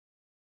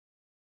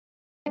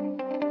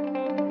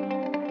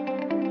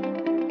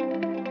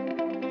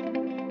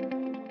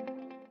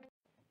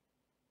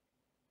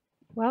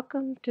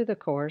Welcome to the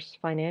course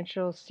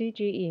Financial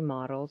CGE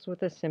Models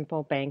with a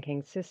Simple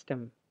Banking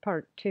System,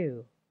 Part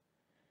 2.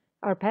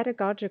 Our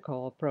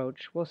pedagogical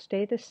approach will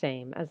stay the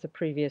same as the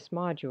previous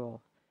module,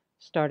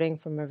 starting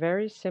from a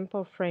very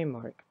simple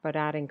framework but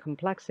adding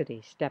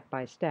complexity step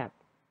by step.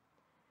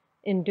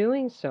 In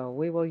doing so,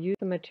 we will use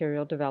the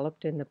material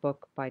developed in the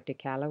book by De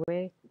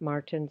Callaway,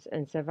 Martins,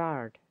 and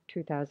Savard,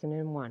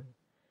 2001.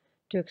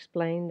 To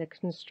explain the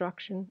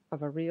construction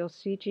of a real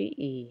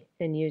CGE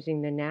and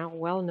using the now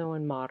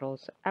well-known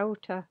models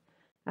AUTA,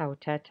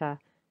 AUTETA,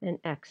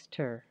 and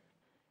XTER.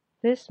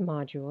 This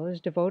module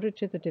is devoted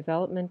to the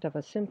development of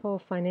a simple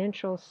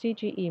financial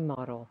CGE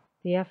model,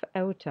 the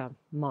FAUTA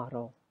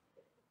model.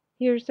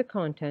 Here's the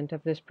content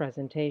of this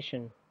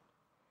presentation.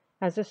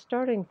 As a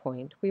starting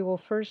point, we will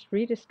first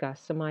rediscuss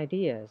some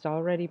ideas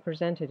already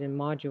presented in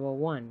Module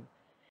 1,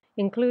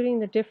 including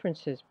the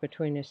differences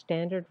between a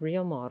standard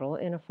real model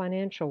and a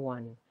financial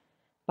one,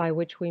 by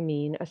which we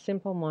mean a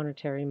simple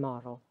monetary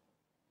model.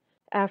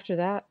 After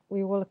that,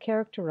 we will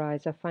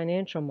characterize a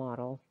financial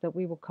model that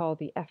we will call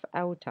the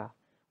FAUTA,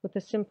 with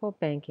a simple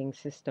banking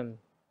system.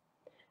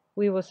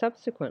 We will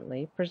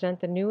subsequently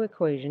present the new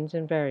equations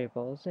and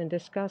variables and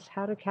discuss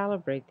how to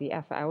calibrate the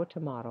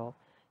FAUTA model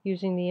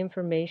using the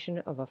information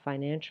of a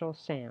financial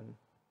SAM.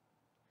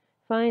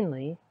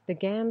 Finally, the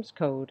GAMS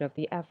code of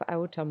the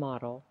FAUTA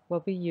model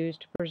will be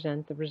used to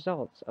present the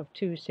results of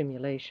two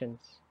simulations.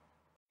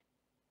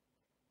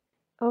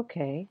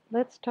 Okay,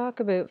 let's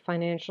talk about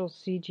financial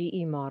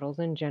CGE models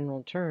in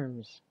general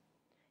terms.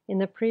 In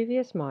the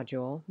previous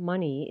module,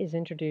 money is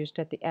introduced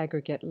at the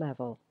aggregate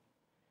level.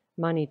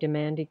 Money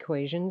demand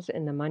equations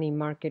and the money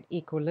market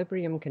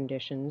equilibrium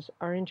conditions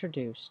are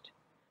introduced.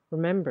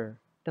 Remember,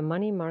 the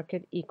money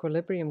market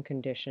equilibrium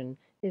condition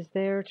is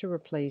there to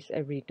replace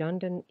a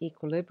redundant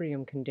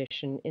equilibrium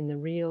condition in the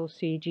real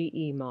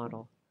CGE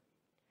model.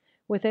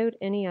 Without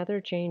any other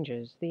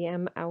changes, the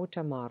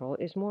MAUTA model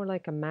is more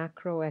like a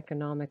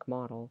macroeconomic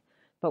model,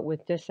 but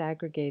with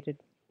disaggregated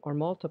or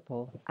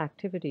multiple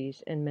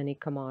activities and many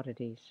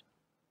commodities.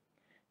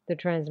 The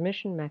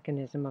transmission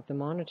mechanism of the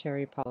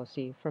monetary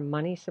policy from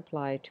money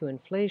supply to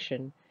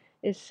inflation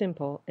is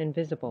simple and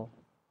visible.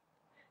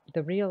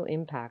 The real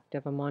impact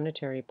of a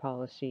monetary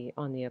policy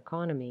on the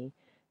economy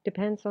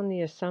depends on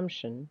the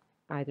assumption,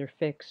 either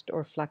fixed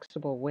or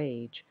flexible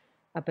wage,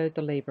 about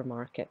the labor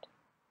market.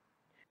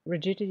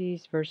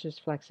 Rigidities versus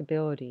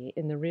flexibility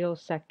in the real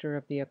sector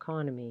of the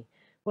economy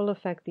will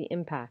affect the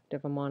impact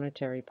of a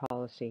monetary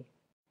policy.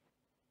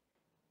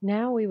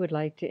 Now we would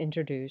like to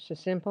introduce a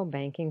simple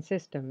banking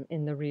system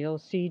in the real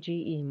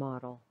CGE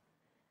model.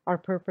 Our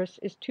purpose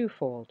is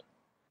twofold.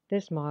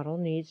 This model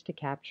needs to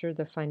capture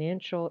the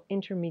financial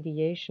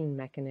intermediation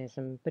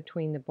mechanism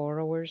between the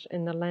borrowers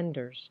and the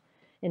lenders,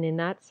 and in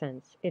that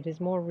sense, it is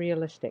more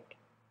realistic.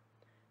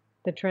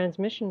 The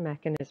transmission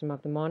mechanism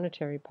of the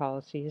monetary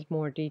policy is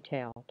more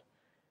detailed.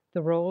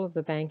 The role of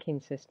the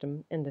banking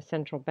system and the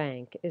central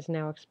bank is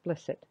now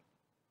explicit.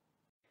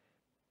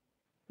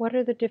 What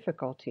are the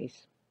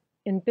difficulties?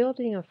 In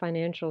building a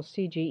financial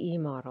CGE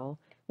model,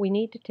 we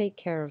need to take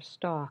care of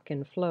stock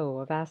and flow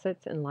of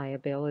assets and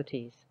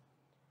liabilities.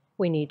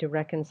 We need to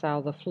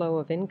reconcile the flow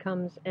of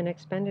incomes and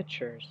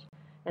expenditures,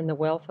 and the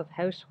wealth of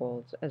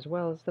households as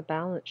well as the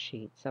balance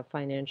sheets of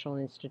financial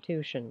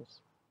institutions.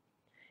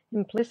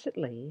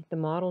 Implicitly, the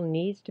model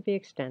needs to be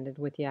extended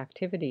with the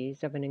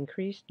activities of an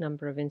increased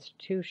number of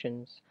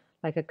institutions,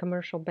 like a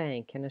commercial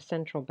bank and a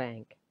central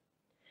bank.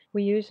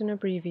 We use an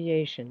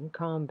abbreviation,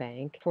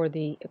 ComBank, for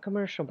the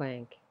commercial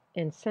bank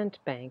and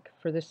CentBank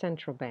for the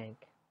central bank.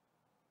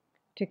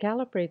 To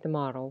calibrate the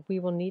model, we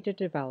will need to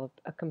develop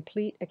a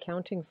complete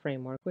accounting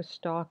framework with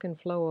stock and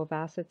flow of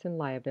assets and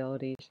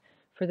liabilities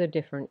for the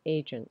different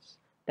agents,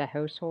 the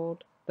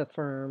household, the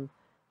firm,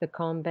 the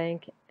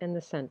ComBank, and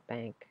the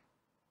CentBank.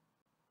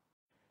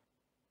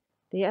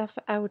 The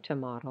FAUTA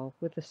model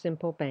with a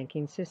simple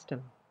banking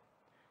system.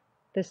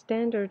 The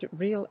standard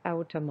real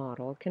AUTA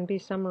model can be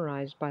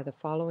summarized by the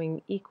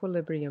following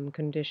equilibrium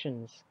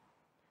conditions.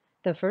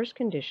 The first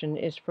condition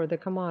is for the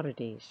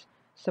commodities.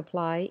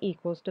 Supply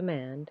equals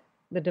demand.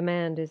 The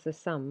demand is the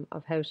sum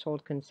of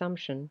household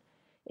consumption,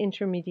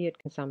 intermediate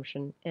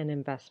consumption, and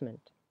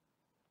investment.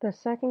 The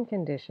second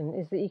condition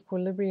is the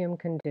equilibrium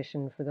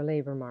condition for the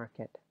labor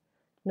market.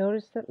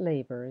 Notice that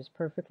labor is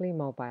perfectly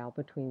mobile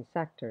between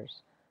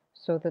sectors,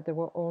 so that there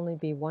will only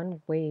be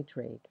one wage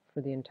rate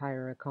for the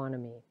entire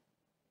economy.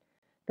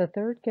 The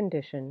third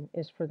condition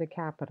is for the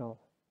capital.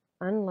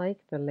 Unlike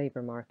the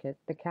labor market,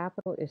 the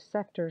capital is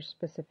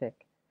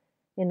sector-specific.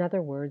 In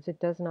other words, it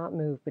does not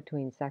move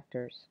between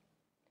sectors.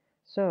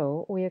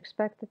 So, we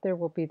expect that there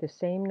will be the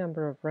same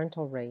number of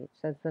rental rates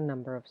as the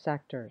number of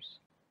sectors.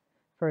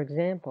 For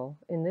example,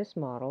 in this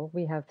model,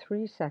 we have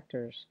 3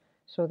 sectors,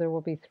 so there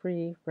will be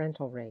 3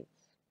 rental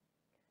rates.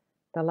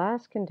 The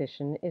last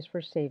condition is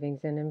for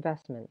savings and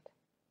investment.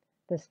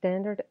 The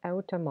standard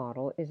AUTA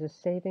model is a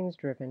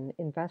savings-driven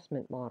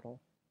investment model.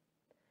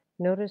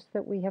 Notice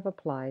that we have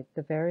applied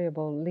the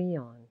variable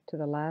lyon to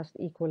the last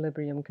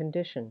equilibrium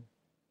condition.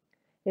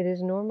 It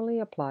is normally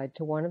applied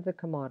to one of the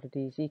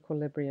commodity's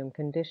equilibrium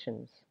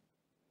conditions.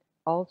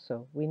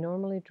 Also, we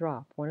normally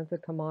drop one of the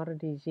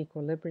commodity's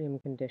equilibrium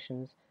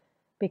conditions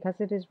because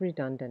it is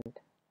redundant.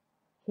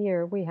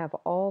 Here we have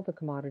all the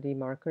commodity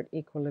market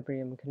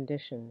equilibrium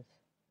conditions.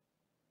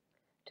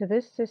 To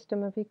this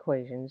system of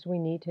equations, we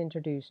need to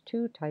introduce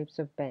two types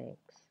of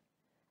banks,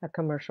 a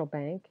commercial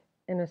bank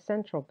and a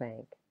central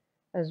bank,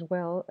 as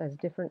well as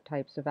different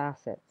types of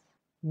assets,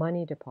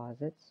 money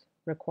deposits,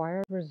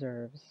 required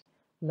reserves,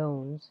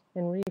 loans,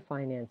 and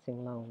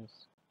refinancing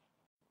loans.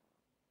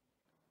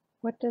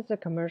 What does a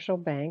commercial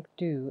bank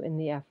do in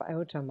the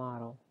FAUTA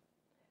model?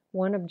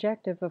 One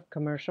objective of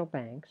commercial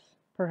banks,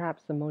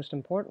 perhaps the most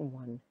important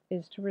one,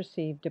 is to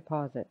receive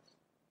deposits.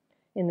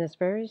 In this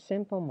very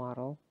simple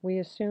model, we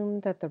assume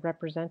that the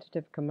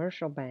representative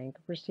commercial bank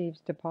receives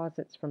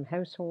deposits from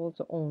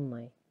households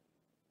only.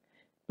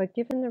 But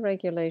given the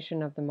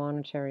regulation of the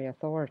monetary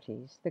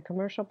authorities, the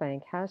commercial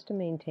bank has to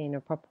maintain a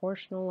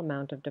proportional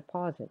amount of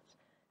deposits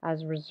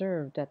as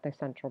reserved at the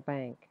central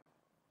bank.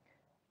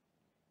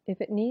 If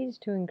it needs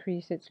to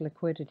increase its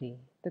liquidity,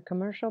 the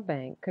commercial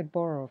bank could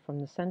borrow from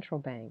the central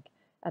bank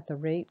at the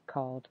rate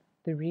called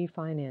the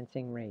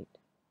refinancing rate.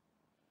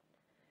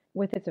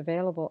 With its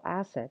available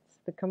assets,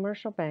 the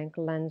commercial bank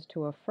lends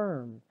to a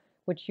firm,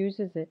 which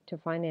uses it to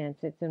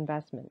finance its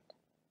investment.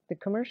 The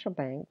commercial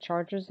bank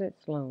charges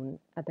its loan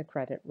at the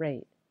credit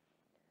rate.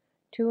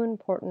 Two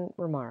important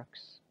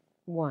remarks.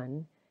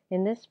 One,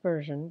 in this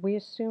version, we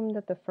assume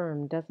that the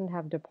firm doesn't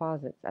have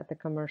deposits at the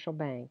commercial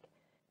bank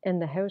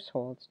and the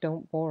households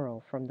don't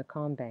borrow from the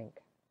combank.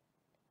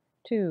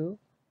 Two,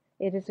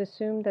 it is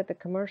assumed that the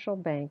commercial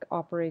bank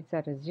operates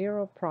at a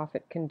zero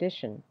profit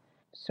condition,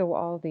 so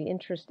all the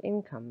interest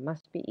income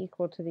must be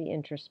equal to the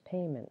interest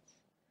payments.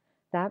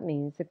 That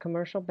means the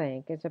commercial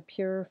bank is a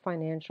pure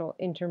financial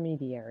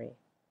intermediary.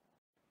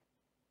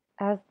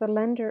 As the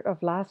lender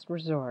of last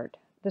resort,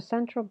 the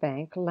central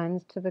bank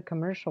lends to the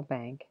commercial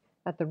bank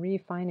at the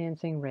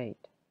refinancing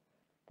rate.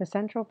 The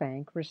central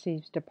bank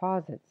receives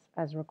deposits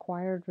as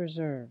required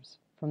reserves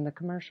from the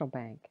commercial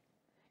bank.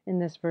 In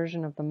this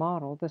version of the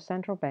model, the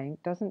central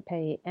bank doesn't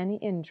pay any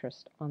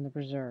interest on the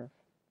reserve.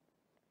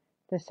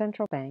 The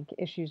central bank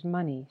issues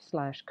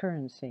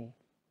money/currency.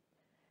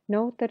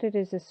 Note that it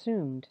is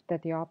assumed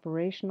that the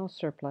operational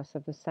surplus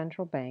of the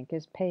central bank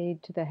is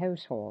paid to the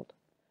household.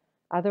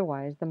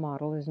 Otherwise, the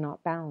model is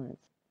not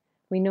balanced.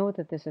 We know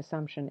that this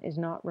assumption is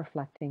not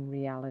reflecting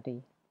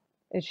reality.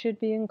 It should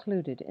be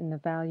included in the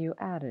value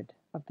added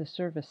of the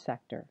service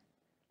sector,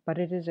 but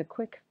it is a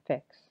quick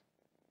fix.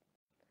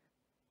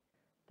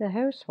 The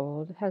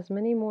household has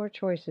many more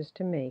choices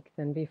to make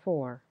than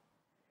before.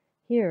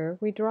 Here,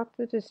 we drop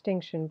the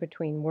distinction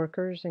between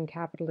workers and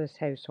capitalist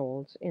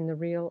households in the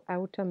real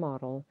AUTA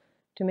model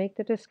to make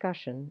the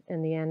discussion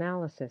and the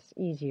analysis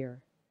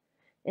easier.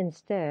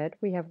 Instead,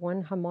 we have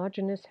one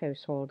homogeneous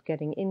household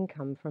getting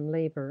income from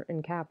labor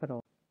and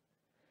capital.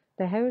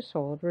 The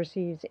household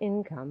receives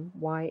income,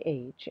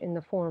 YH, in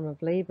the form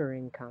of labor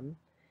income,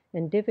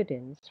 and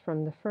dividends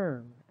from the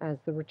firm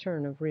as the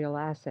return of real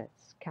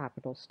assets,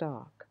 capital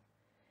stock.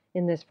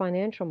 In this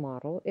financial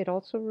model, it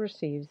also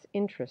receives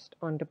interest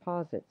on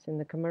deposits in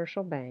the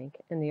commercial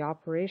bank and the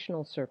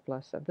operational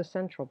surplus of the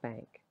central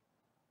bank.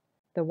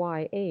 The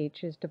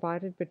YH is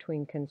divided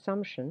between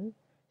consumption,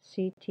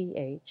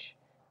 CTH,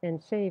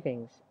 and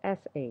savings,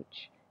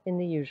 SH, in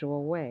the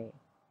usual way.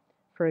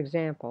 For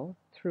example,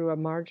 through a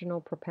marginal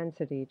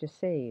propensity to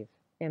save,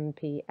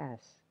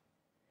 MPS.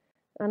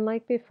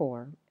 Unlike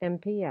before,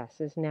 MPS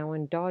is now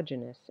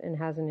endogenous and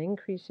has an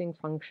increasing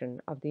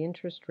function of the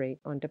interest rate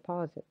on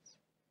deposits.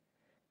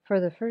 For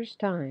the first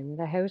time,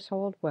 the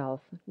household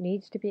wealth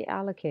needs to be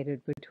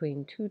allocated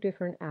between two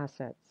different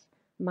assets,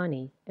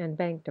 money and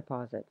bank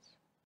deposits.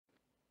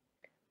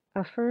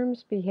 A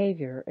firm's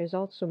behavior is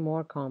also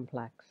more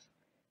complex.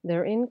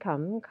 Their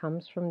income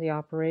comes from the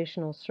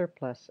operational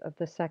surplus of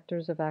the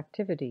sectors of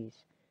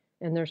activities,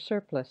 and their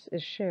surplus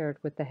is shared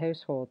with the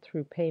household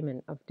through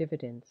payment of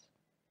dividends.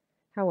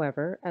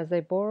 However, as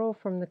they borrow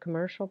from the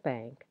commercial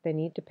bank, they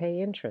need to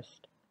pay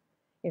interest.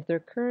 If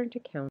their current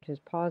account is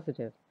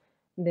positive,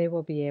 they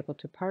will be able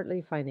to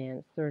partly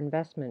finance their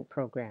investment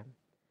program.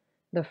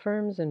 The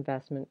firm's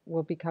investment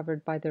will be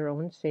covered by their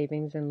own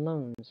savings and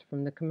loans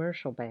from the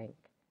commercial bank.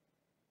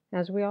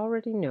 As we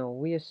already know,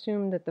 we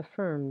assume that the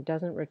firm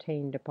doesn't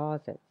retain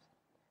deposits,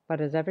 but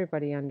as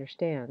everybody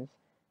understands,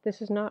 this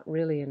is not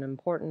really an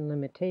important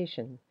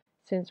limitation,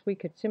 since we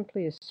could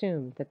simply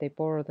assume that they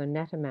borrow the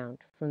net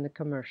amount from the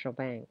commercial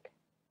bank.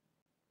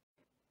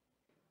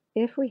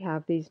 If we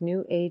have these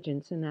new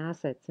agents and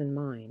assets in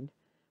mind,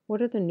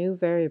 what are the new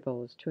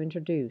variables to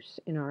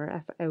introduce in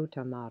our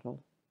FAUTA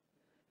model?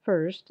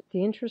 First,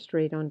 the interest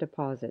rate on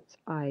deposits,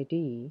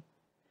 ID,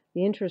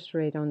 the interest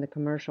rate on the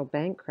commercial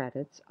bank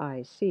credits,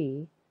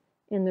 IC,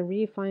 and the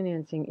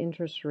refinancing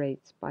interest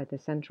rates by the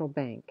central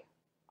bank,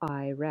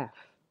 IREF.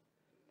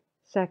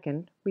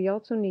 Second, we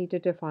also need to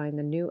define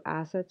the new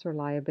assets or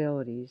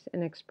liabilities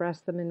and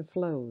express them in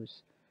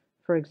flows.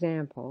 for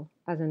example,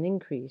 as an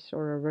increase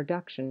or a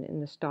reduction in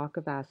the stock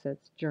of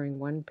assets during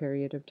one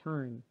period of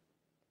time.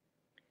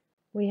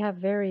 We have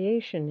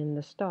variation in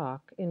the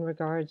stock in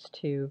regards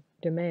to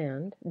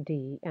demand,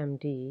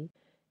 DMD,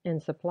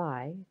 and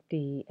supply,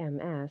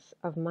 DMS,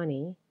 of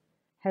money,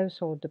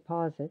 household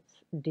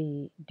deposits,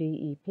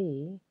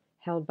 DDEP,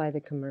 held by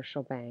the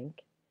commercial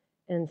bank,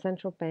 and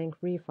central bank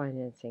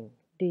refinancing,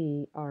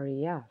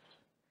 DREF.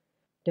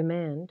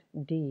 Demand,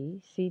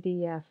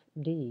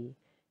 DCDFD,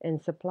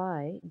 and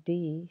supply,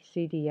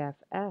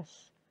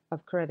 DCDFS,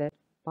 of credit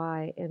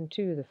by and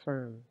to the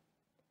firm.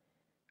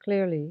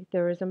 Clearly,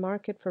 there is a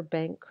market for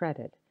bank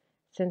credit,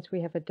 since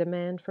we have a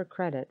demand for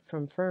credit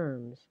from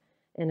firms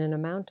and an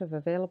amount of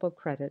available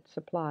credit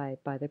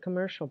supplied by the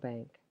commercial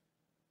bank.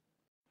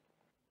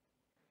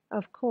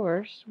 Of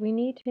course, we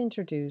need to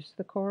introduce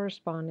the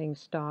corresponding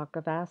stock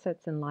of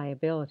assets and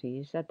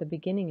liabilities at the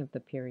beginning of the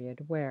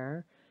period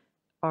where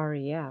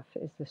REF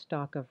is the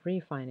stock of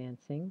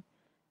refinancing,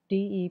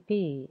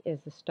 DEP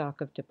is the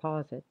stock of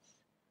deposits,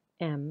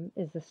 M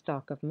is the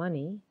stock of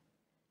money,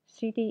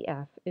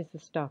 CDF is the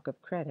stock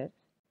of credit,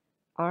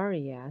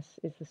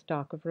 RES is the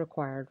stock of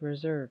required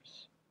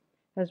reserves,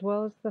 as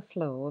well as the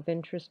flow of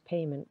interest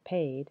payment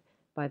paid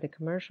by the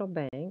commercial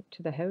bank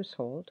to the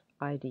household,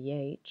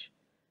 IDH,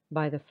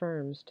 by the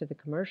firms to the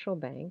commercial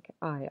bank,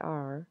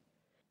 IR,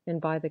 and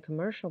by the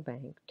commercial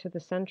bank to the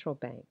central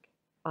bank,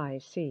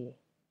 IC.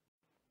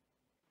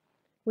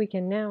 We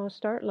can now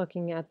start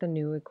looking at the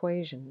new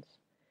equations.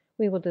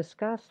 We will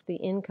discuss the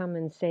income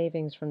and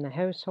savings from the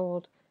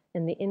household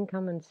and the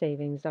income and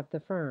savings of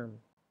the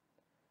firm.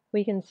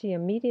 We can see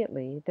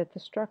immediately that the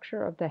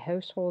structure of the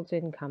household's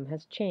income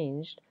has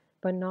changed,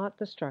 but not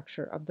the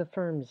structure of the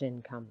firm's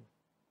income.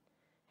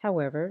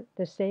 However,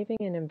 the saving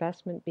and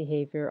investment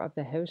behavior of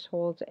the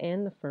households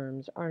and the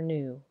firms are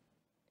new.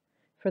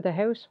 For the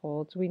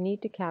households, we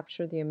need to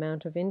capture the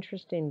amount of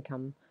interest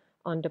income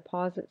on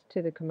deposits to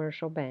the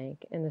commercial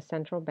bank and the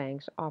central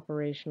bank's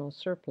operational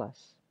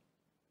surplus.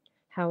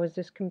 How is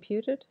this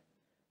computed?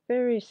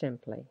 Very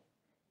simply.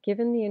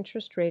 Given the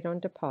interest rate on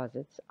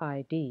deposits,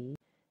 ID,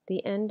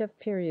 the end of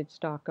period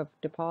stock of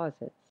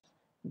deposits,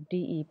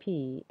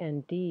 DEP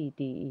and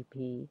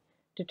DDEP,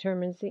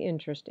 determines the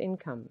interest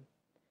income.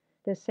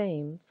 The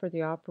same for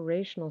the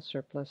operational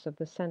surplus of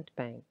the cent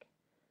bank.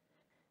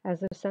 As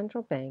the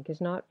central bank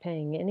is not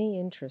paying any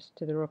interest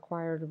to the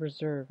required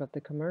reserve of the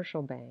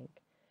commercial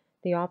bank,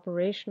 the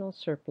operational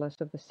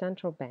surplus of the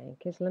central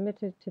bank is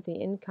limited to the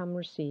income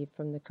received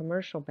from the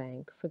commercial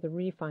bank for the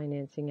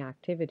refinancing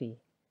activity.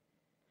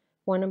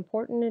 One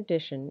important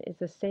addition is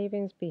the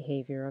savings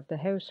behavior of the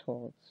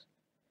households.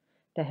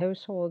 The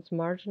household's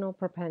marginal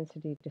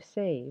propensity to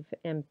save,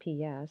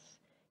 MPS,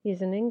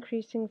 is an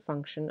increasing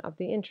function of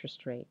the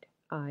interest rate,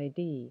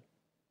 ID.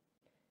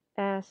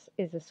 S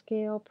is a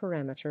scale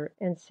parameter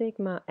and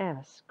sigma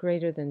S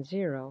greater than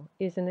 0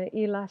 is an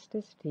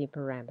elasticity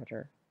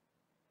parameter.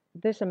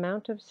 This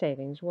amount of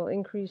savings will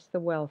increase the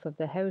wealth of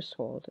the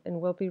household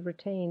and will be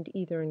retained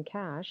either in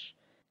cash,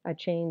 a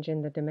change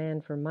in the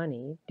demand for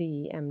money,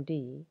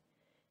 DMD,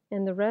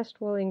 and the rest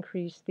will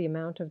increase the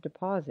amount of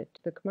deposit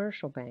to the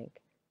commercial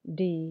bank,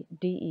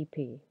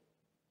 DDEP.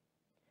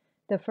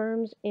 The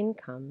firm's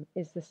income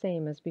is the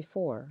same as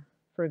before,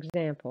 for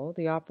example,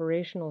 the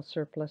operational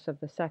surplus of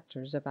the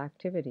sectors of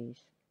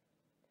activities.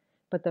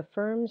 But the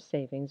firm's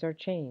savings are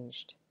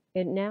changed.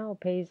 It now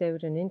pays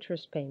out an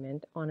interest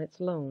payment on its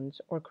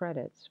loans or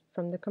credits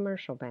from the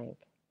commercial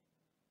bank.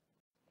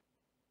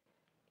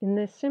 In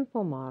this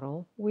simple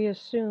model, we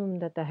assume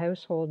that the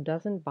household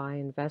doesn't buy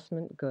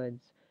investment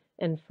goods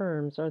and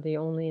firms are the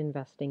only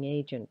investing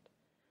agent.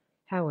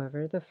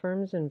 However, the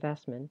firm's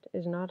investment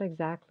is not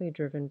exactly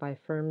driven by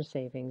firm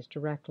savings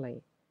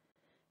directly.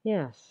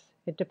 Yes,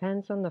 it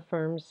depends on the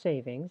firm's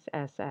savings,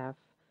 SF,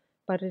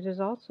 but it is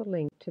also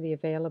linked to the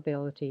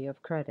availability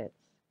of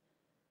credits.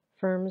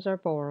 Firms are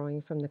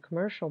borrowing from the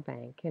commercial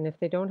bank, and if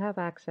they don't have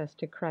access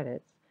to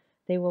credits,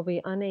 they will be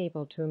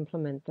unable to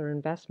implement their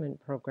investment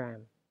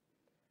program.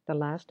 The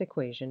last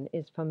equation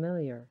is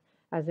familiar,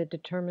 as it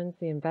determines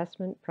the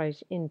investment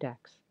price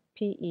index,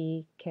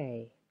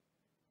 PEK.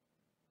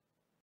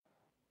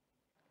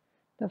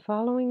 The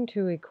following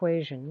two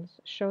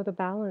equations show the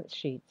balance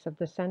sheets of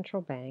the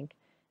central bank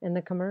and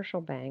the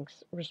commercial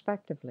banks,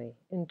 respectively,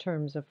 in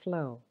terms of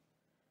flow.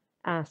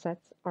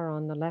 Assets are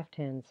on the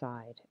left-hand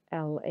side,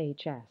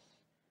 LHS.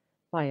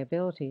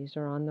 Liabilities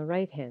are on the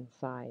right-hand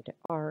side,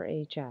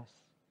 RHS.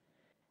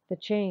 The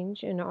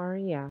change in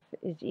REF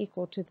is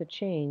equal to the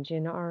change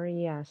in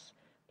RES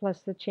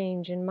plus the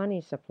change in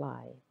money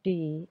supply,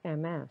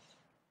 DMS.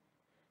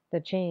 The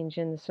change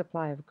in the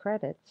supply of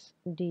credits,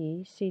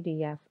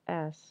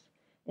 DCDFS,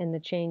 and the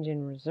change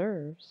in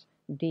reserves,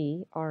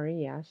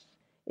 DRES,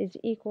 is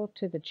equal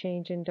to the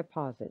change in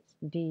deposits,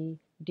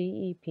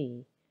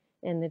 DDEP,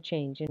 and the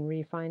change in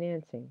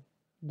refinancing,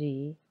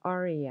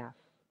 DREF.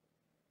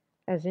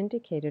 As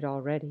indicated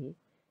already,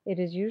 it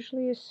is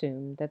usually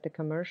assumed that the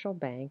commercial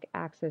bank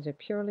acts as a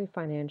purely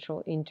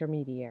financial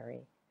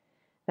intermediary.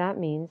 That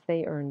means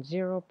they earn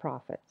zero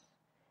profits.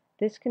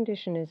 This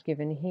condition is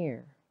given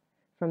here.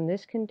 From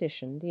this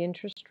condition, the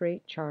interest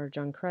rate charged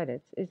on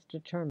credits is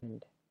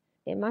determined.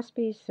 It must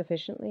be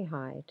sufficiently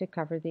high to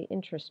cover the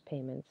interest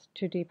payments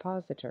to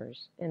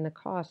depositors and the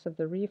costs of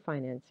the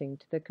refinancing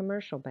to the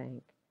commercial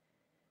bank.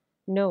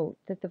 Note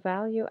that the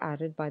value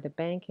added by the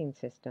banking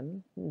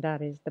system,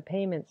 that is, the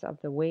payments of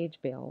the wage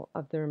bill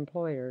of their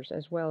employers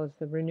as well as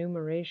the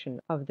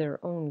remuneration of their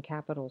own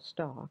capital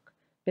stock,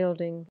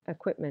 building,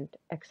 equipment,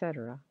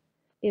 etc.,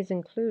 is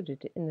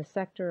included in the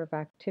sector of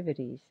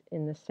activities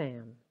in the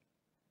SAM.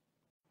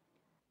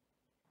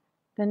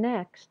 The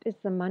next is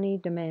the money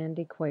demand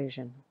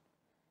equation.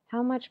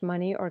 How much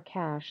money or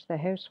cash the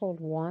household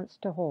wants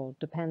to hold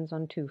depends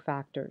on two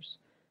factors,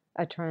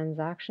 a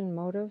transaction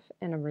motive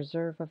and a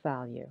reserve of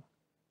value.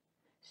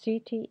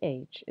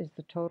 CTH is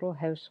the total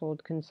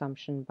household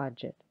consumption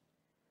budget.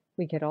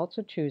 We could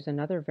also choose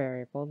another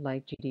variable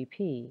like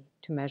GDP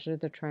to measure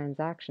the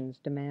transaction's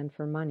demand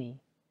for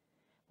money.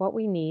 What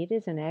we need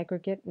is an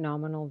aggregate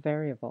nominal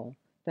variable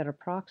that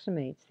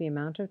approximates the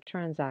amount of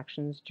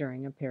transactions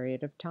during a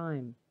period of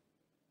time.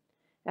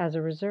 As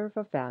a reserve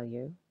of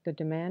value, the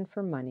demand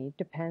for money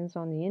depends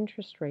on the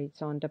interest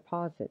rates on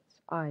deposits,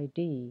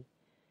 ID,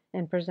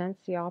 and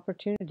presents the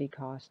opportunity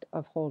cost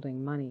of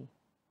holding money.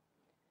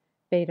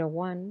 Beta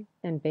 1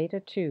 and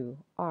beta 2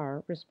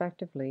 are,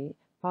 respectively,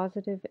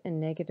 positive and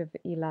negative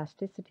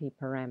elasticity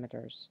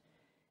parameters.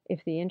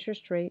 If the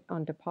interest rate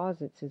on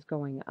deposits is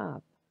going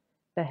up,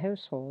 the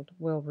household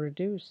will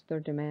reduce their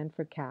demand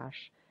for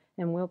cash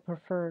and will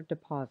prefer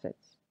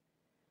deposits.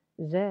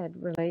 Z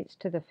relates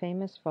to the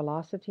famous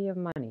velocity of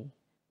money,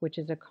 which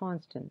is a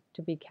constant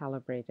to be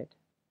calibrated.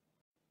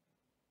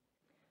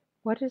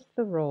 What is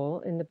the role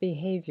in the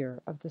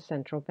behavior of the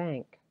central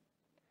bank?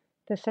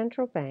 The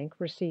central bank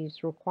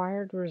receives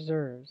required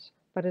reserves,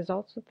 but is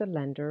also the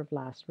lender of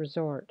last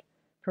resort,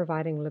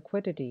 providing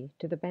liquidity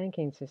to the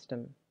banking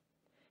system.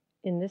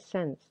 In this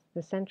sense,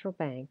 the central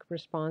bank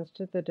responds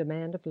to the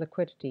demand of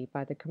liquidity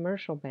by the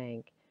commercial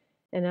bank,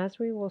 and as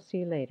we will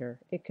see later,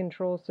 it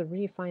controls the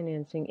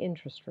refinancing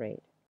interest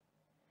rate.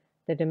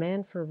 The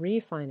demand for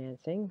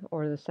refinancing,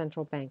 or the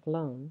central bank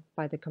loan,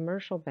 by the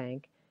commercial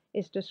bank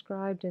is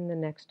described in the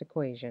next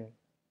equation.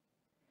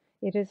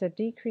 It is a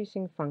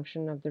decreasing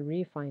function of the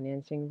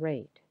refinancing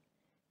rate.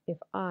 If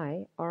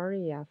I,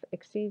 REF,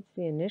 exceeds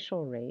the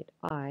initial rate,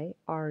 I,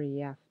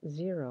 REF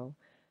 0,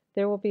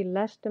 there will be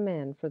less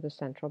demand for the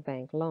central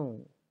bank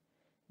loan.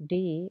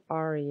 D,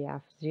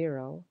 REF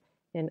 0,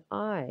 and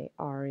I,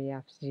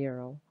 REF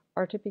 0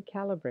 are to be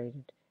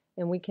calibrated,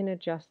 and we can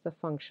adjust the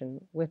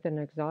function with an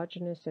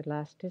exogenous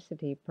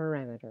elasticity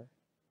parameter.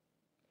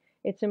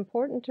 It's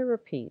important to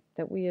repeat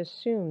that we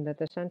assume that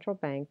the central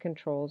bank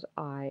controls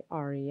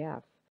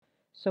IREF,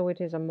 so it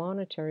is a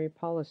monetary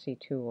policy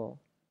tool.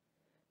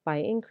 By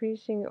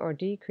increasing or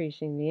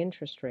decreasing the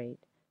interest rate,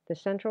 the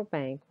central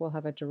bank will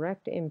have a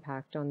direct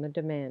impact on the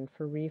demand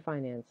for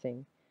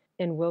refinancing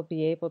and will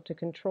be able to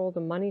control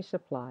the money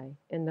supply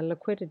and the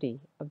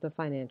liquidity of the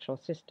financial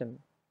system.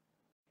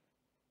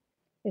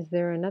 Is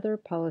there another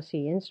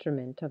policy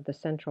instrument of the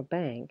central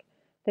bank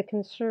that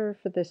can serve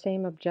for the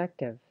same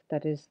objective,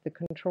 that is, the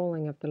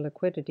controlling of the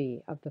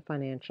liquidity of the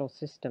financial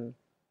system?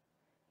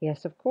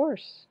 Yes, of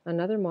course.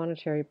 Another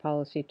monetary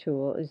policy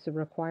tool is the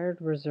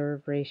required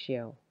reserve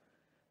ratio.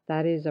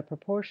 That is a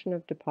proportion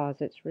of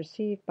deposits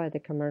received by the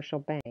commercial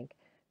bank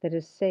that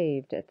is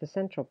saved at the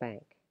central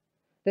bank.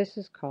 This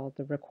is called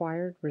the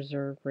required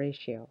reserve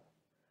ratio.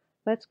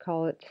 Let's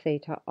call it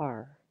theta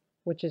R,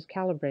 which is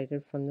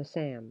calibrated from the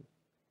SAM.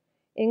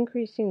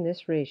 Increasing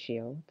this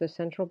ratio, the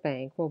central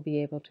bank will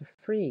be able to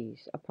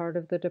freeze a part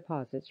of the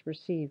deposits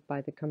received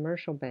by the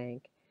commercial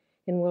bank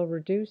and will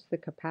reduce the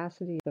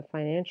capacity of the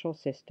financial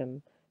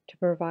system to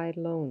provide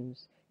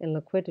loans and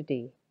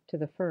liquidity to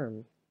the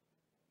firm.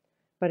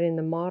 But in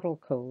the model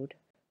code,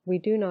 we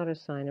do not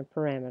assign a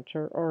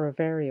parameter or a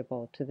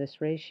variable to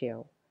this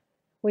ratio.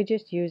 We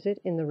just use it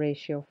in the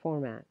ratio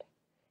format.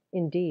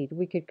 Indeed,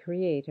 we could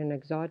create an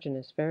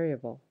exogenous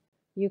variable.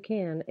 You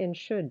can and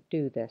should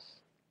do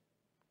this.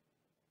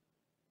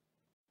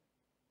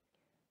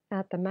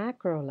 At the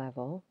macro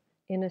level,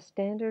 in a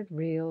standard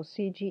real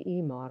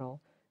CGE model,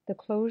 the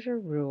closure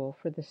rule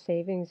for the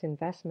savings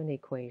investment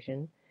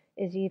equation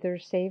is either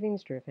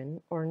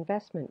savings-driven or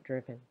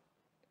investment-driven.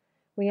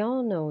 We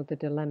all know the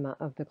dilemma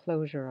of the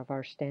closure of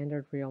our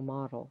standard real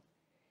model.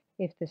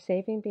 If the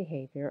saving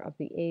behavior of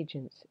the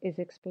agents is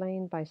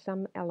explained by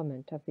some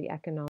element of the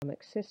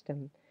economic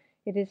system,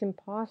 it is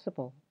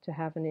impossible to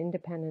have an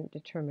independent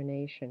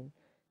determination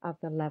of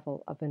the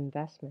level of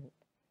investment.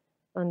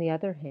 On the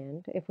other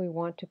hand, if we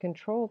want to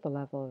control the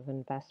level of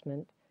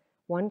investment,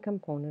 one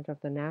component of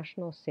the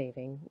national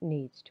saving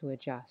needs to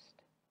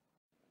adjust.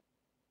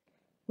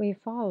 We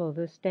follow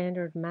the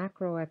standard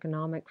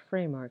macroeconomic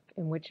framework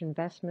in which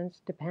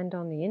investments depend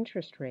on the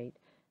interest rate,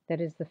 that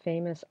is the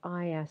famous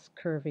IS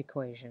curve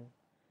equation.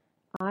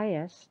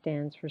 IS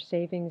stands for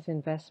savings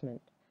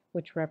investment,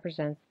 which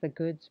represents the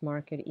goods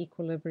market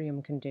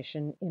equilibrium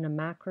condition in a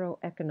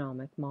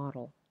macroeconomic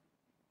model.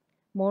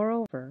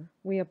 Moreover,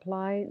 we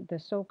apply the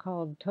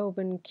so-called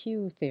Tobin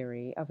Q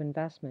theory of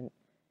investment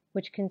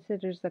which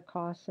considers the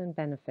costs and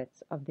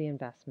benefits of the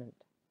investment.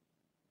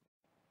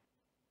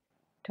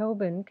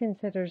 Tobin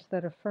considers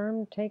that a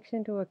firm takes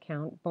into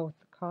account both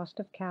the cost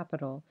of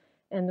capital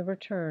and the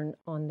return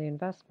on the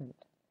investment.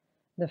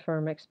 The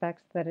firm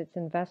expects that its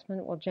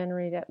investment will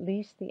generate at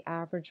least the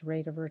average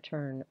rate of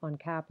return on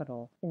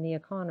capital in the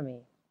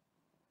economy.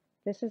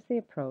 This is the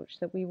approach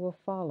that we will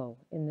follow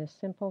in this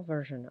simple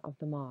version of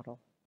the model.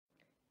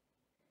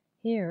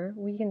 Here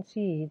we can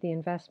see the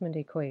investment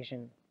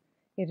equation.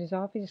 It is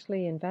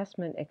obviously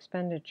investment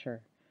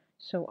expenditure,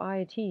 so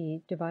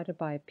IT divided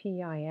by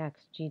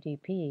PIX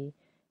GDP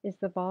is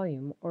the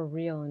volume or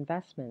real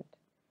investment.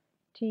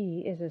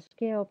 T is a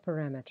scale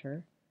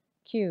parameter,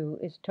 Q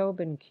is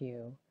Tobin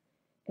Q,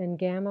 and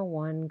gamma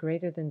 1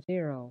 greater than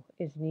 0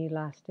 is an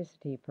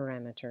elasticity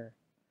parameter.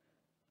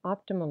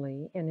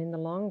 Optimally and in the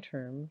long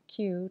term,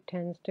 Q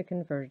tends to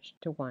converge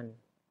to 1.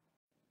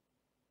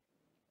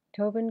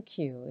 Tobin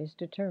Q is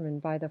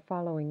determined by the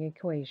following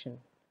equation.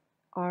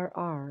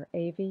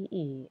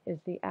 RRAVE is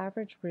the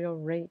average real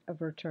rate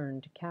of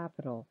return to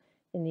capital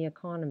in the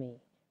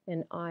economy,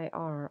 and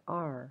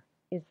IRR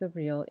is the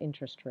real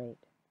interest rate.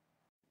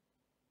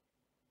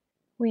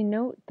 We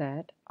note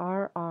that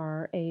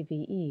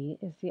RRAVE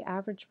is the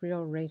average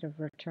real rate of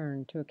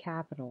return to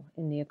capital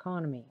in the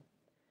economy.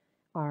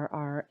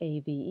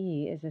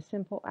 RRAVE is a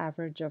simple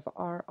average of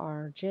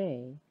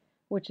RRJ,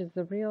 which is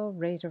the real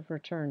rate of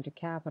return to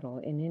capital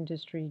in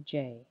industry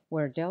J,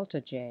 where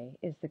delta J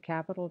is the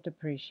capital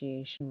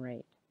depreciation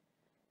rate.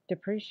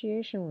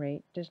 Depreciation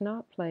rate does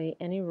not play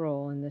any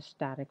role in this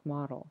static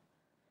model,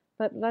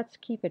 but let's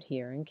keep it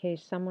here in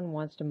case someone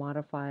wants to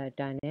modify a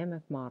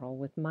dynamic model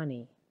with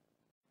money.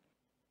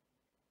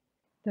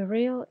 The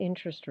real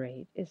interest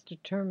rate is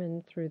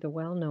determined through the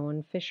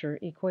well-known Fisher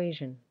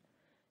equation.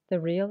 The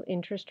real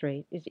interest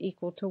rate is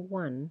equal to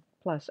 1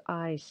 plus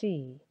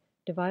IC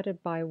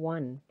divided by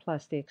 1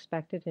 plus the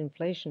expected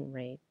inflation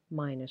rate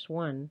minus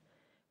 1,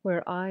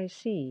 where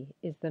IC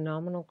is the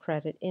nominal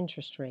credit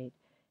interest rate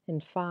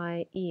and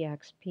phi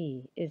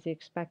EXP is the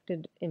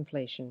expected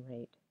inflation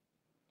rate.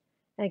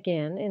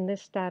 Again, in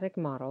this static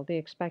model, the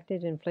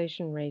expected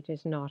inflation rate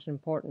is not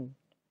important.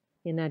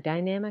 In a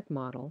dynamic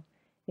model,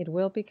 it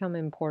will become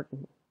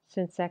important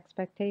since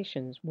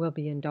expectations will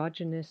be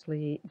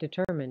endogenously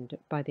determined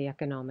by the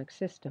economic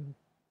system.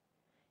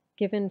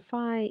 Given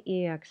phi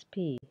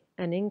EXP,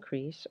 an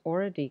increase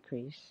or a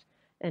decrease,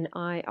 an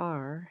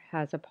IR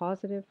has a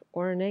positive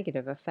or a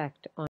negative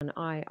effect on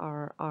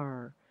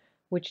IRR,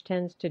 which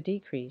tends to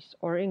decrease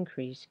or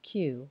increase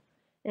Q,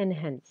 and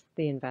hence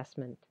the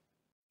investment.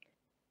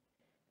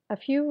 A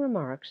few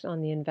remarks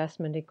on the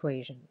investment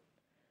equation.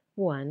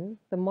 1.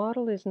 The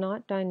model is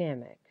not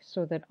dynamic,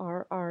 so that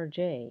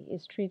RRJ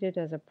is treated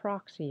as a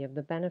proxy of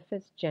the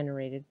benefits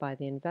generated by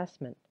the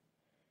investment.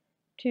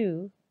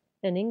 2.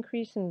 An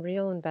increase in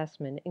real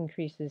investment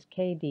increases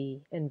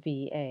KD and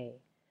VA.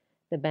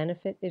 The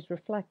benefit is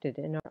reflected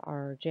in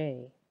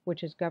RRJ,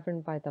 which is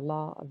governed by the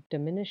law of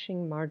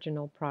diminishing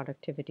marginal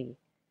productivity.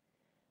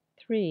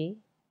 3.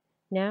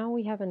 Now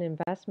we have an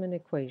investment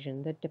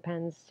equation that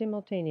depends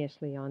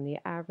simultaneously on the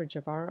average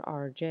of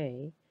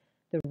RRJ,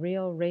 the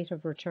real rate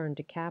of return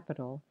to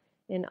capital,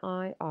 and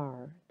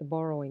IR, the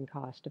borrowing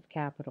cost of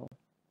capital.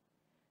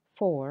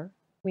 4.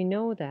 We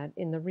know that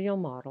in the real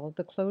model,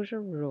 the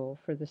closure rule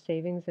for the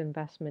savings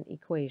investment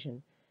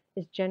equation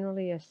is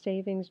generally a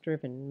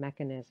savings-driven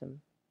mechanism.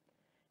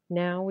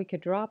 Now we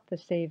could drop the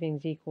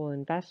savings equal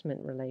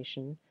investment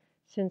relation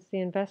since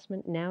the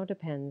investment now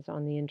depends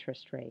on the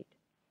interest rate.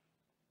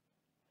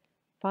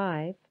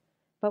 5.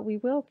 But we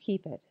will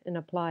keep it and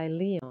apply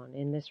Leon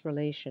in this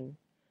relation.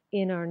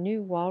 In our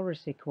new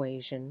walrus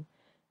equation,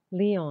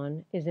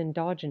 Leon is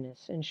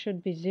endogenous and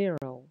should be 0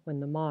 when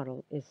the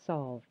model is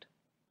solved.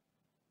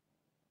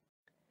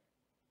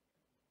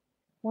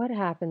 What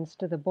happens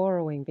to the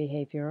borrowing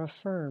behavior of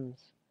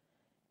firms?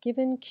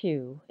 Given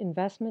Q,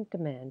 investment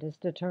demand is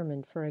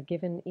determined for a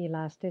given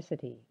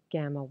elasticity,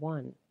 gamma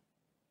 1.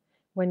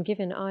 When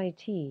given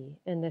IT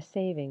and the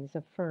savings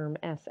of firm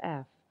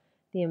SF,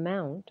 the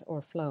amount,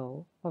 or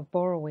flow, of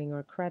borrowing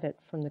or credit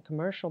from the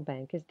commercial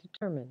bank is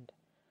determined.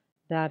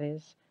 That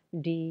is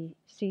D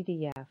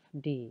CDF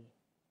D.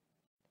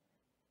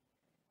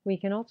 We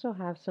can also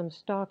have some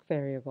stock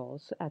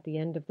variables at the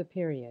end of the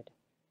period.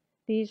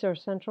 These are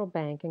central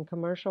bank and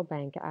commercial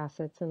bank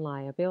assets and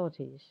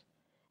liabilities.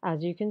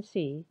 As you can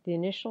see, the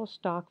initial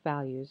stock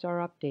values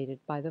are updated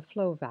by the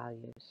flow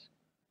values.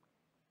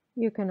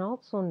 You can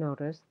also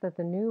notice that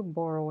the new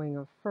borrowing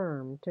of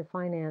firm to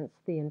finance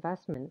the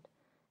investment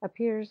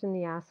appears in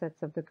the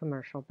assets of the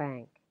commercial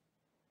bank.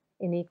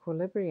 In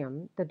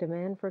equilibrium, the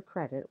demand for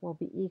credit will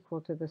be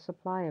equal to the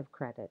supply of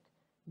credit,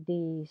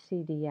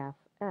 DCDFS.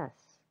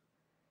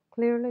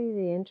 Clearly,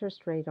 the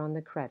interest rate on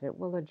the credit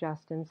will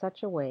adjust in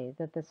such a way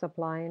that the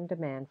supply and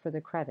demand for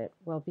the credit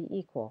will be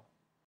equal.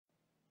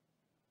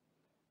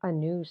 A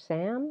new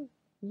SAM?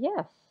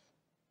 Yes.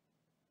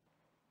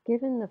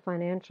 Given the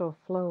financial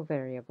flow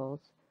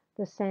variables,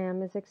 the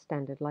SAM is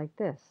extended like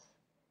this.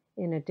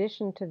 In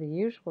addition to the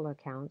usual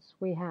accounts,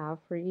 we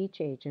have for each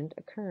agent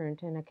a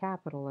current and a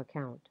capital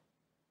account.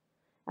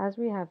 As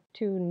we have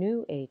two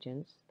new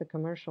agents, the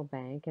commercial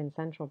bank and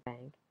central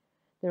bank,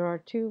 there are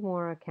two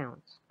more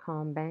accounts,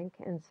 ComBank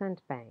and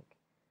CentBank,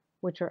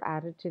 which are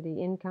added to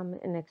the income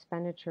and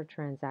expenditure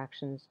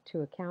transactions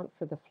to account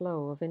for the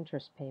flow of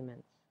interest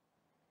payments.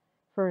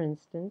 For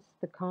instance,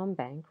 the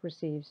ComBank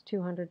receives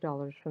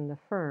 $200 from the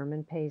firm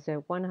and pays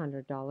out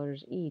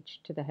 $100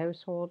 each to the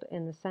household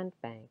and the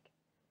CentBank.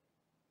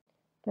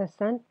 The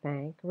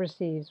CentBank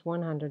receives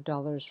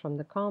 $100 from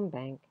the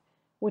ComBank,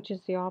 which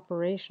is the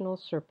operational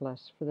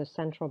surplus for the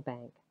central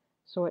bank,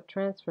 so it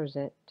transfers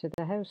it to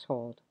the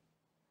household.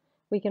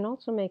 We can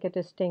also make a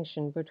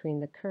distinction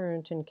between the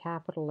current and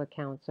capital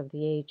accounts of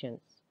the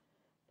agents.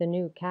 The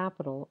new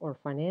capital or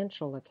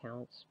financial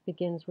accounts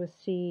begins with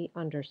C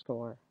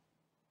underscore.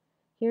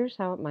 Here's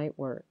how it might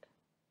work.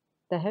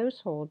 The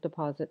household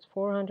deposits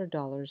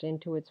 $400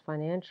 into its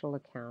financial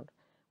account,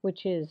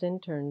 which is in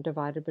turn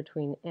divided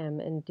between M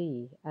and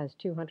D as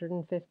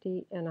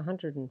 $250 and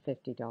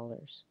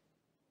 $150.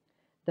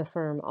 The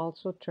firm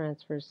also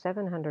transfers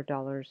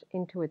 $700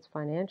 into its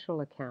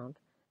financial account,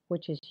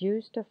 which is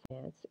used to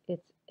finance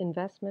its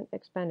investment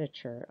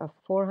expenditure of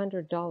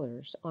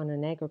 $400 on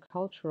an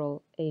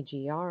agricultural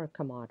AGR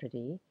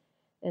commodity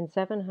and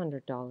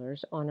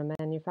 $700 on a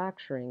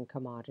manufacturing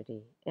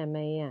commodity,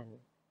 MAN.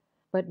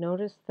 But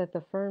notice that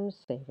the firm's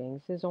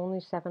savings is only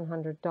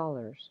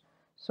 $700,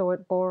 so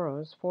it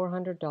borrows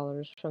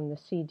 $400 from the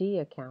CD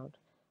account,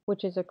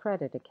 which is a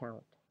credit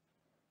account.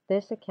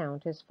 This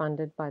account is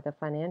funded by the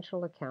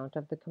financial account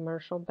of the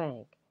commercial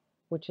bank,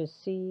 which is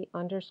C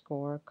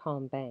underscore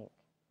ComBank.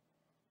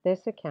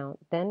 This account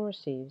then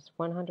receives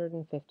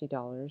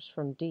 $150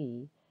 from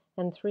D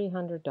and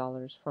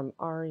 $300 from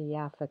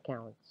REF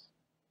accounts.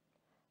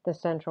 The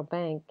central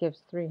bank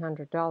gives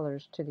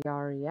 $300 to the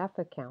REF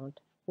account,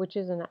 which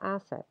is an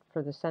asset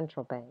for the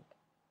central bank.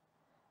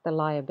 The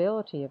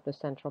liability of the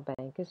central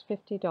bank is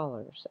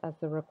 $50 as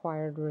the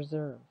required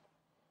reserve,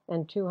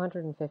 and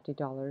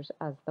 $250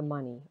 as the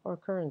money or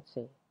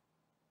currency.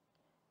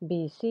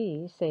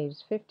 BC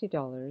saves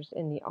 $50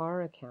 in the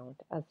R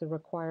account as the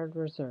required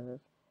reserve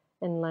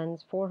and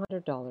lends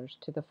 $400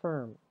 to the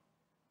firm.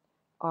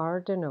 R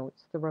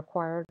denotes the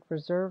required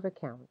reserve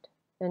account,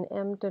 and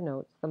M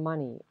denotes the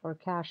money or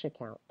cash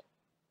account.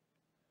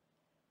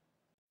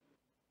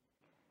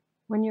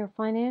 When your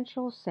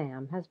financial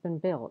SAM has been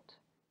built,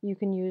 you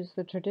can use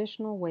the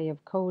traditional way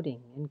of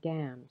coding in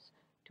GAMS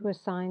to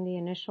assign the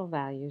initial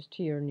values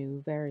to your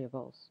new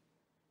variables.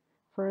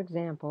 For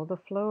example, the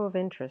flow of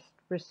interest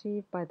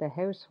received by the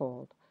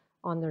household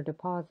on their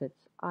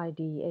deposits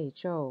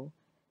IDHO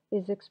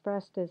is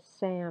expressed as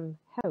SAM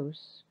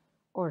House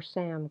or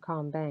SAM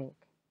ComBank.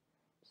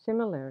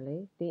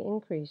 Similarly, the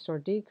increase or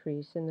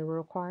decrease in the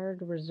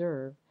required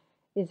reserve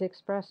is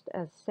expressed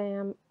as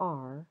SAM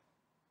R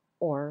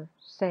or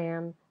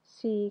SAM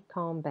C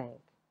ComBank.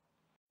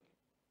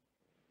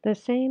 The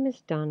same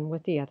is done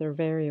with the other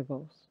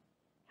variables.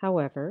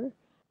 However,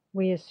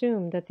 we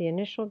assume that the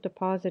initial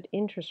deposit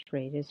interest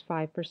rate is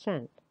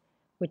 5%,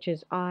 which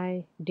is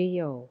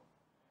IDO.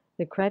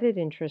 The credit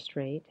interest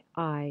rate,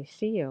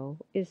 ICO,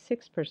 is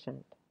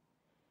 6%.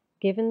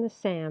 Given the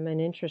SAM and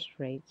interest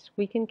rates,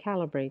 we can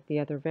calibrate the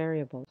other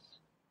variables.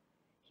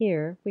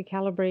 Here, we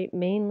calibrate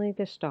mainly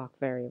the stock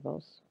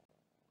variables.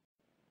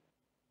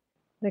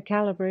 The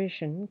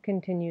calibration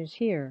continues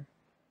here.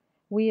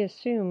 We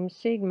assume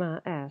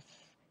sigma S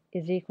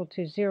is equal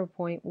to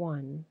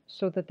 0.1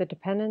 so that the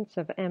dependence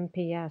of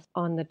MPS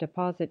on the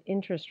deposit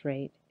interest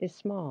rate is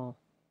small.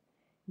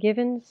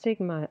 Given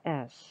sigma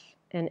S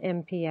and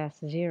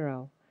MPS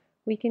 0,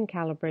 we can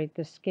calibrate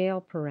the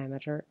scale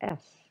parameter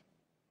S.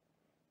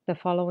 The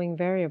following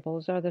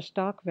variables are the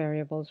stock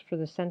variables for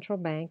the central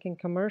bank and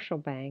commercial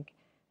bank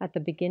at the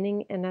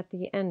beginning and at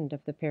the end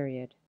of the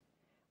period.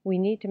 We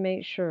need to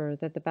make sure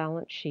that the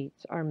balance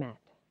sheets are met.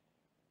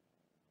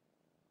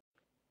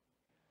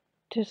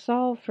 To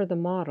solve for the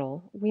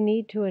model, we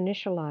need to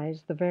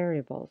initialize the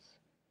variables.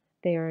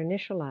 They are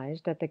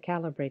initialized at the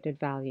calibrated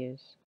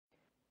values.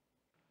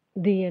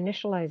 The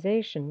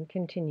initialization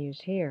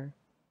continues here.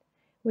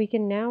 We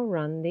can now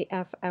run the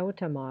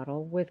F-OUTA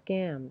model with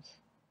GAMS.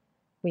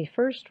 We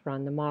first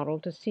run the model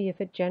to see if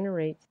it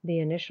generates the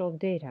initial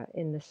data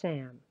in the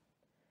SAM.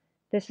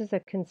 This is a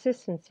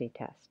consistency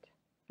test.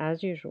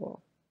 As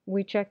usual,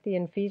 we check the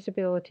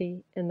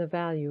infeasibility and the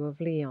value of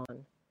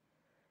Leon.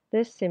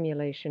 This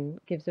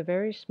simulation gives a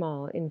very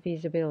small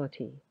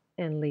infeasibility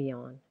and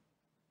Leon.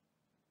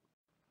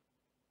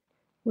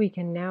 We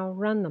can now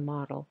run the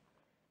model.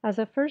 As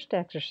a first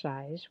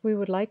exercise, we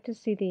would like to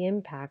see the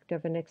impact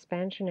of an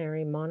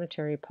expansionary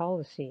monetary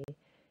policy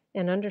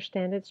and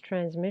understand its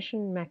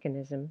transmission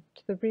mechanism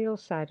to the real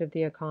side of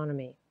the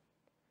economy.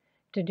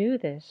 To do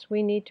this,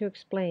 we need to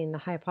explain the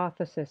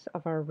hypothesis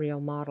of our real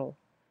model.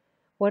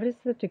 What is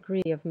the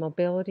degree of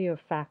mobility of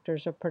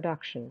factors of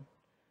production?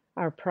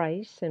 Are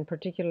price, and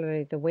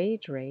particularly the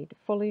wage rate,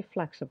 fully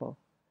flexible?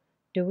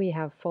 Do we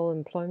have full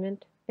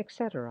employment,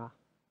 etc.?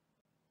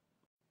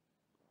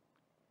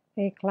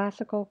 A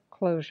classical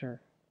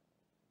closure.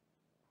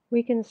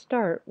 We can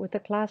start with a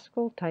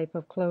classical type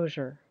of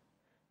closure.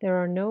 There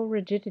are no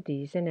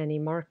rigidities in any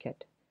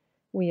market.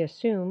 We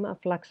assume a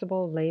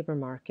flexible labor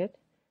market,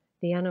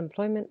 the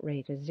unemployment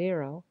rate is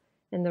zero,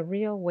 and the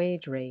real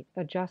wage rate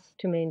adjusts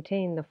to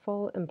maintain the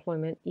full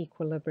employment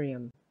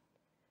equilibrium.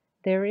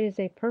 There is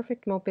a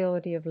perfect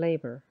mobility of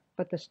labor,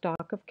 but the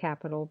stock of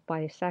capital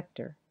by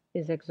sector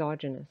is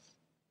exogenous.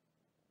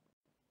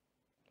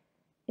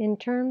 In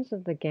terms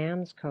of the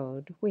GAMS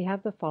code, we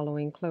have the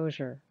following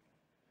closure.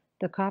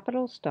 The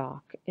capital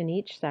stock in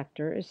each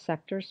sector is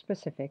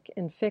sector-specific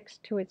and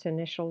fixed to its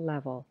initial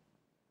level.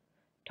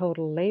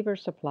 Total labor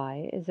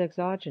supply is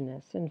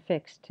exogenous and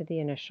fixed to the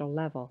initial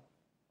level.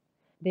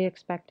 The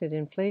expected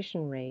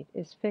inflation rate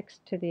is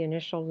fixed to the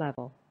initial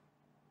level.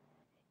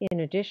 In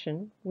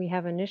addition, we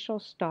have initial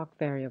stock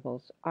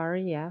variables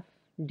REF,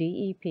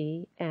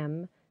 DEP,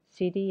 M,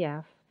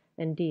 CDF,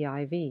 and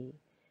DIV,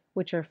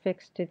 which are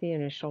fixed to the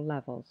initial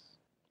levels.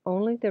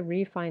 Only the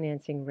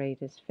refinancing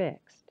rate is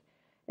fixed,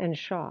 and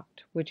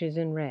shocked, which is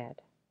in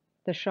red.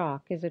 The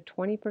shock is a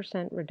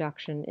 20%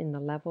 reduction in the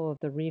level of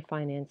the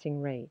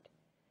refinancing rate.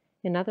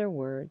 In other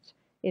words,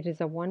 it is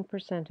a 1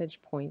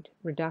 percentage point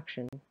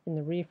reduction in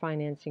the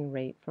refinancing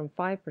rate from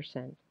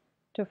 5%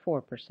 to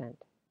 4%.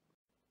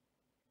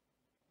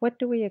 What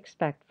do we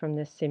expect from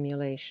this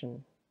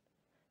simulation?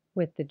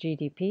 With the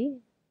GDP,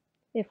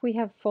 if we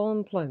have full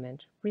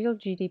employment, real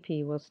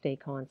GDP will stay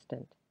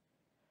constant.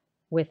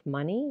 With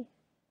money,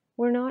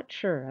 we're not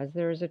sure as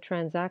there is a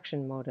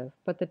transaction motive,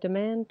 but the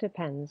demand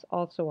depends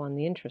also on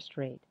the interest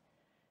rate.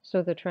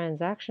 So the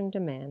transaction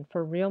demand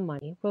for real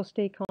money will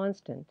stay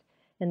constant,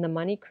 and the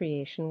money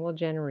creation will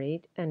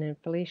generate an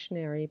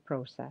inflationary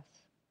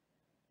process.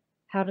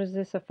 How does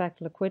this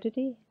affect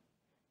liquidity?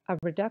 A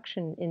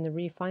reduction in the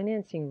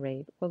refinancing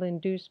rate will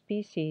induce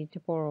BC to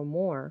borrow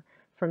more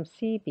from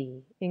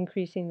CB,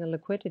 increasing the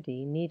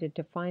liquidity needed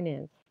to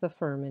finance the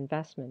firm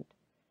investment.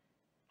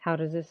 How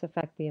does this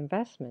affect the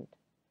investment?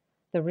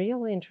 The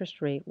real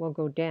interest rate will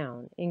go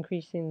down,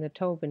 increasing the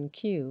Tobin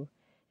Q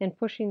and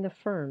pushing the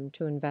firm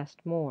to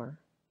invest more.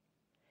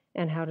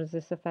 And how does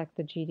this affect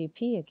the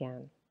GDP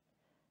again?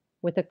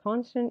 With a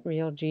constant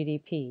real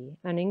GDP,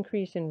 an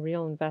increase in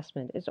real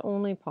investment is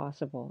only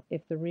possible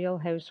if the real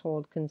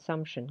household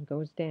consumption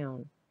goes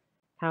down.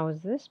 How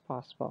is this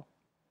possible?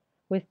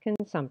 With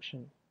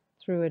consumption,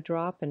 through a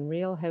drop in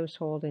real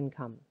household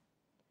income.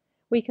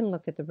 We can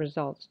look at the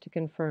results to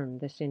confirm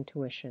this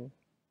intuition.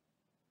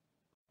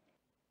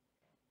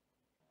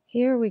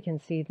 Here we can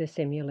see the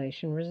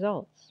simulation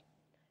results.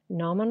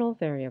 Nominal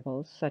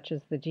variables such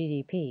as the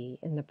GDP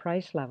and the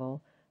price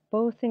level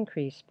both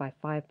increase by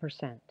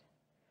 5%.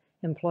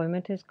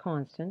 Employment is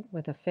constant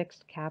with a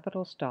fixed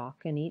capital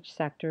stock in each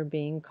sector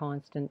being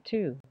constant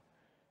too.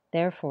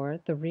 Therefore,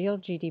 the real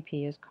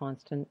GDP is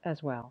constant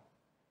as well.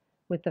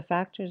 With the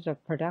factors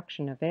of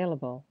production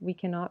available, we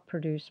cannot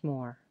produce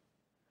more.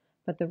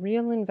 But the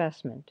real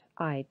investment,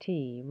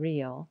 IT,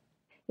 real,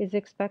 is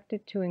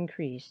expected to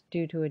increase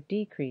due to a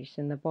decrease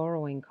in the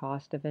borrowing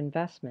cost of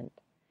investment.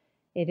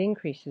 It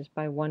increases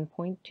by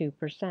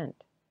 1.2%.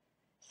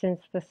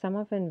 Since the sum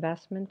of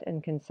investment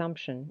and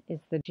consumption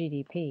is the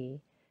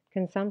GDP,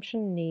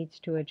 consumption needs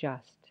to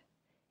adjust.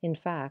 In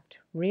fact,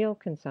 real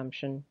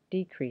consumption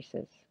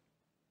decreases.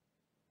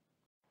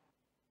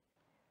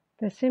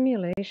 The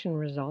simulation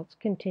results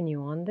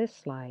continue on this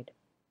slide.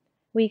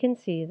 We can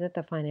see that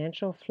the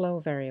financial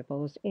flow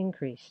variables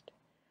increased.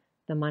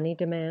 The money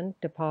demand,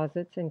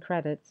 deposits, and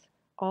credits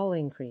all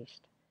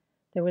increased.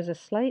 There was a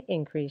slight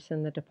increase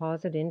in the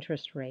deposit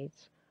interest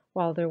rates,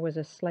 while there was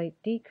a slight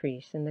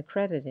decrease in the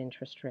credit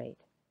interest rate.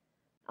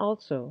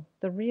 Also,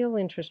 the real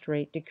interest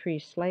rate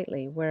decreased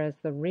slightly, whereas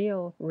the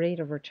real rate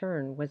of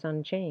return was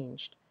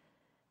unchanged.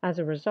 As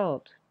a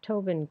result,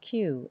 Tobin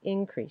Q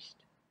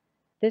increased.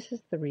 This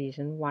is the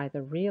reason why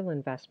the real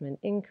investment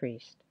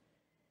increased.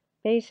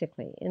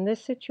 Basically, in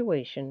this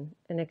situation,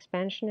 an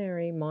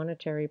expansionary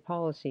monetary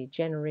policy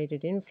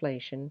generated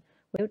inflation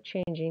without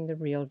changing the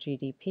real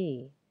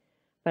GDP,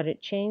 but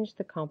it changed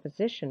the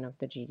composition of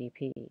the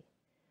GDP.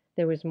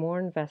 There was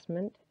more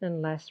investment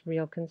and less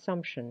real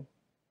consumption.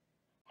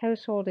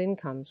 Household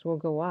incomes will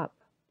go up,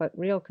 but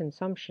real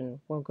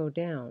consumption will go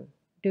down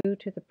due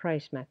to the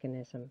price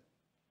mechanism.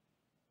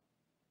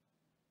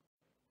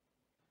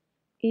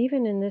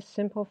 Even in this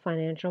simple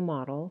financial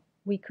model,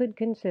 we could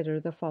consider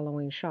the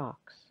following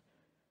shocks.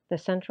 The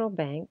central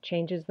bank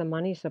changes the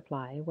money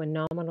supply when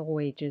nominal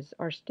wages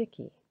are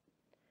sticky.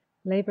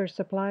 Labor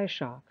supply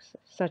shocks,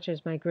 such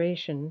as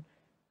migration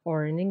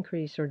or an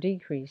increase or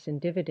decrease in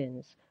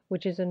dividends,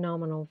 which is a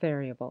nominal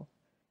variable.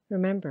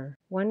 Remember,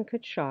 one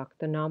could shock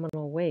the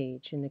nominal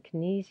wage in the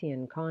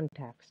Keynesian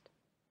context.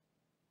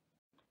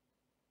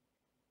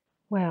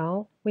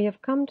 Well, we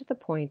have come to the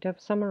point of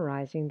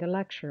summarizing the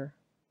lecture.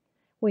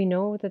 We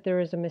know that there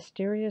is a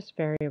mysterious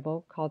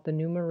variable called the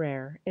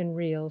numeraire in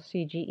real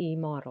CGE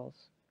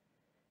models.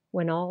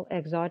 When all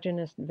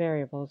exogenous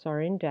variables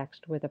are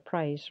indexed with a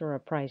price or a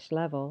price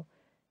level,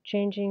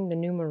 changing the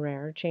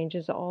numeraire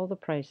changes all the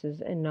prices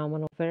and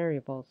nominal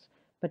variables,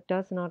 but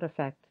does not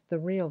affect the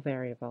real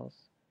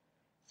variables.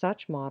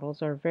 Such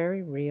models are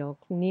very real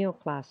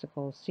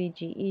neoclassical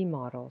CGE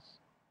models.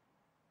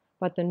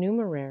 But the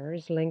numeraire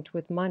is linked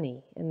with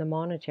money and the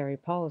monetary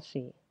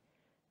policy.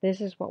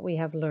 This is what we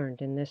have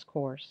learned in this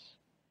course.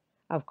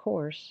 Of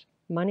course,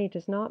 money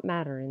does not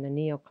matter in the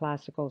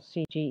neoclassical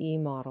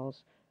CGE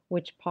models,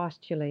 which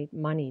postulate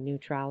money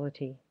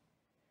neutrality.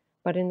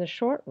 But in the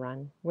short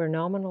run, where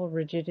nominal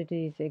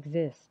rigidities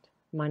exist,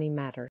 money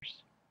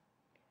matters.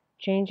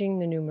 Changing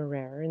the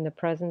numeraire in the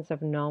presence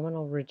of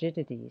nominal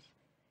rigidities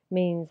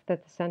means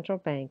that the central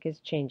bank is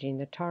changing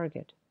the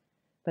target,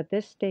 but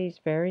this stays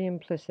very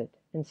implicit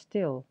and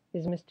still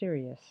is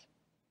mysterious.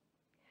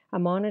 A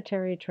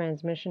monetary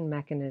transmission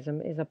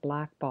mechanism is a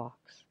black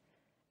box.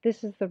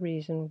 This is the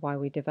reason why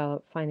we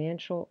develop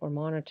financial or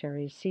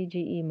monetary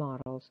CGE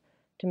models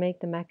to make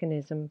the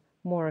mechanism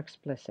more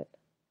explicit.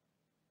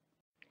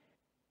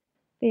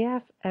 The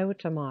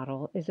F-OUTA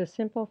model is a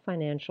simple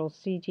financial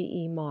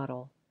CGE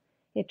model.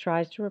 It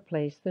tries to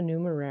replace the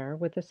numeraire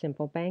with a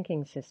simple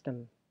banking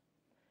system.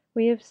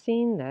 We have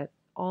seen that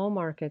all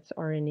markets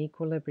are in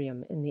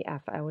equilibrium in the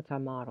F-OUTA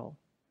model.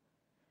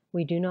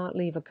 We do not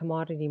leave a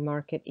commodity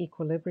market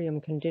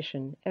equilibrium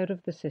condition out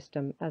of the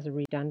system as a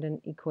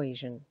redundant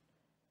equation.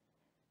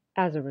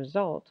 As a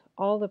result,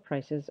 all the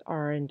prices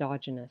are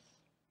endogenous.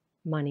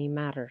 Money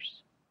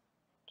matters.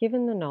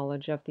 Given the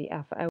knowledge of the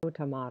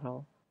F-OUTA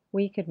model,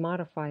 we could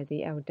modify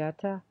the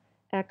OUDETA,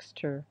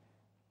 EXTER,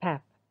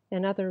 PEP,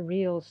 and other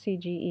real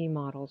CGE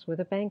models with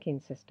a banking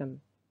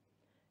system.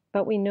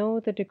 But we know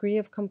the degree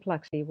of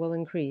complexity will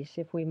increase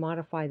if we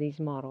modify these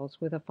models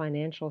with a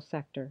financial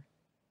sector.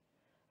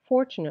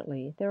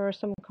 Fortunately, there are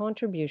some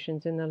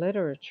contributions in the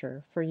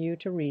literature for you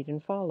to read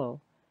and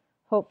follow.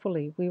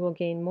 Hopefully, we will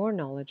gain more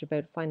knowledge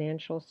about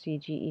financial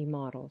CGE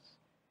models.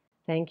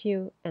 Thank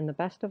you, and the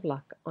best of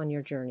luck on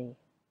your journey.